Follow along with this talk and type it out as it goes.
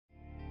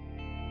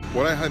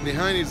What I have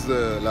behind is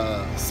the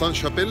Sainte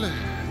Chapelle.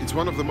 It's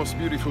one of the most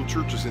beautiful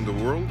churches in the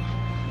world.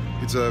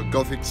 It's a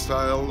Gothic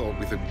style or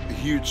with a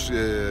huge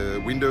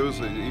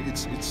windows.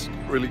 It's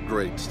really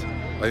great.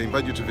 I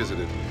invite you to visit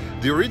it.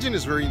 The origin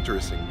is very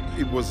interesting.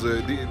 It was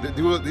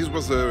this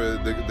was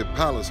the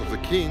palace of the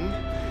king,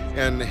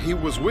 and he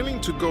was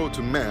willing to go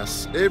to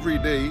mass every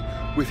day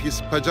with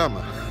his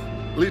pajama,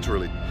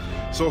 literally.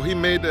 So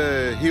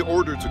he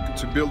ordered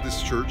to build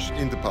this church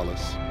in the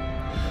palace.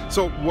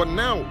 So what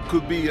now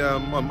could be a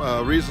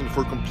reason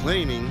for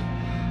complaining,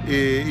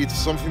 it's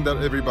something that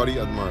everybody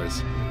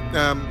admires.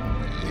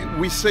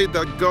 We say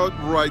that God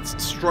writes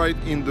straight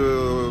in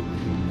the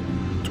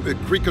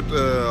cricket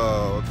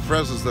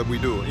phrases that we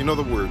do. In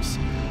other words,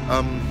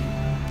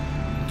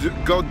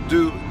 God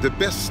do the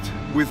best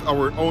with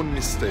our own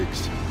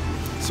mistakes.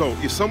 So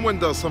if someone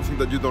does something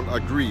that you don't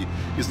agree,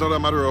 it's not a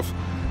matter of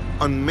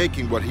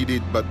unmaking what he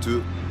did, but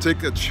to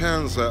take a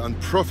chance and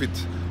profit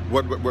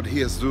what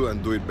he has done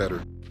and do it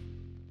better.